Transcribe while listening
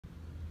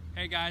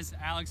Hey guys,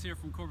 Alex here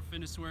from Corporate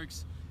Fitness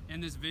Works. In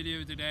this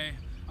video today,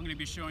 I'm going to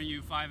be showing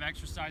you 5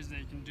 exercises that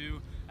you can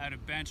do at a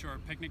bench or a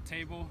picnic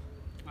table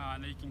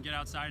that you can get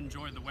outside and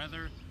enjoy the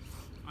weather.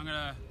 I'm going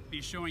to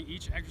be showing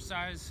each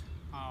exercise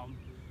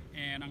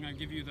and I'm going to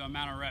give you the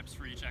amount of reps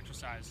for each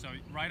exercise. So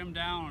write them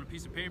down on a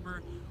piece of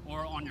paper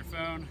or on your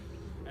phone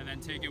and then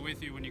take it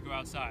with you when you go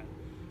outside.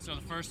 So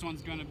the first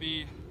one's going to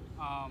be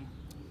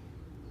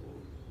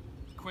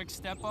quick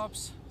step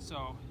ups.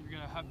 So you're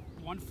going to have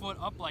 1 foot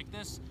up like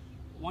this,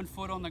 1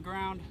 foot on the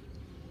ground,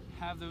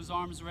 have those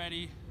arms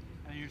ready,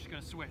 and you're just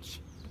going to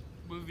switch.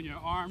 Moving your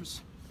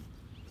arms,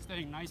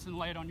 staying nice and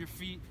light on your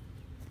feet,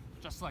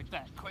 just like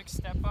that. Quick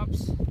step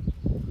ups.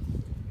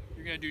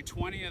 You're going to do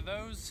 20 of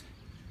those.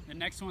 The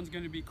next one's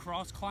going to be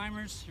cross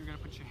climbers. You're going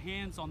to put your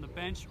hands on the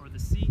bench or the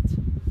seat,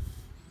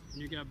 and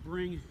you're going to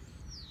bring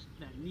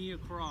that knee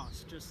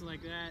across, just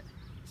like that,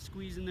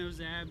 squeezing those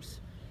abs.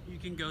 You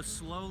can go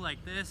slow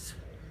like this,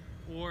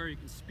 or you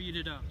can speed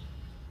it up,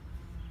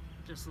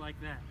 just like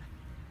that.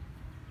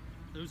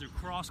 Those are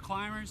cross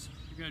climbers.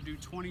 You're going to do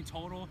 20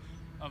 total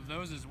of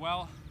those as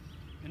well.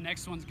 The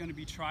next one's going to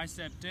be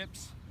tricep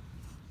dips.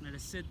 You're going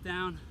to sit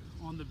down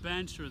on the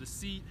bench or the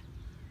seat,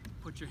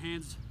 put your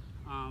hands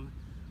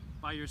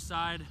by your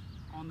side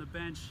on the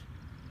bench,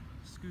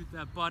 scoot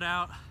that butt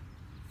out,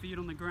 feet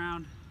on the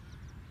ground,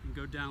 and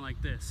go down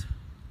like this.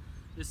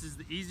 This is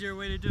the easier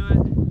way to do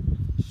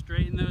it.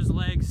 Straighten those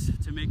legs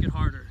to make it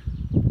harder,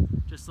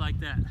 just like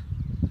that.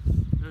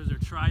 Those are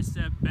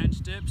tricep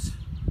bench dips.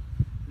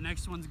 The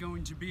next one's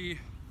going to be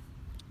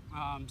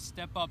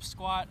step up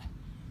squat.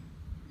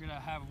 You're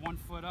gonna have 1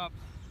 foot up,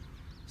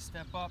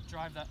 step up,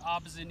 drive that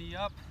opposite knee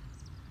up,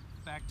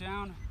 back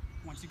down.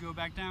 Once you go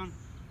back down,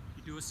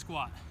 you do a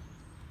squat,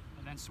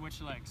 and then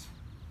switch legs.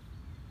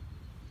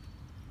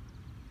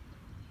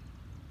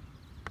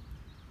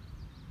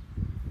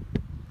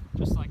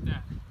 Just like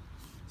that.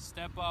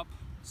 Step up,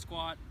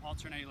 squat,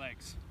 alternate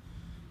legs.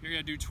 You're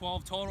gonna do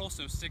 12 total,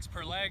 so 6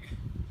 per leg.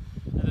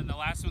 And then the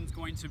last one's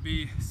going to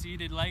be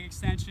seated leg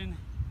extension.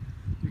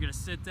 You're gonna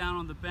sit down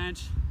on the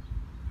bench,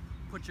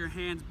 put your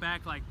hands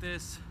back like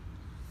this,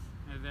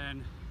 and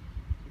then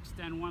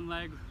extend one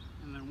leg,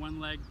 and then one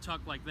leg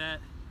tuck like that.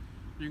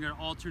 And you're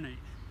gonna alternate.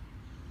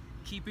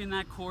 Keeping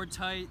that core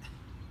tight,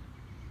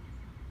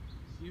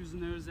 using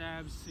those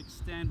abs,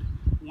 extend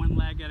one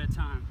leg at a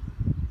time.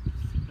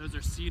 Those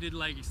are seated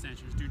leg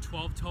extensions. Do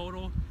 12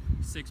 total,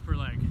 6 per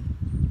leg.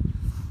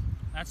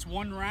 That's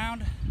 1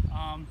 round.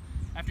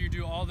 After you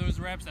do all those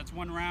reps, that's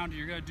 1 round.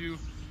 You're gonna do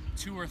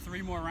 2 or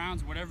 3 more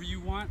rounds, whatever you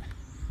want.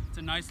 It's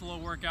a nice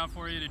little workout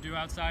for you to do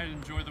outside and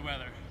enjoy the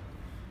weather.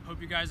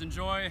 Hope you guys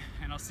enjoy,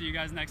 and I'll see you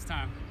guys next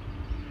time.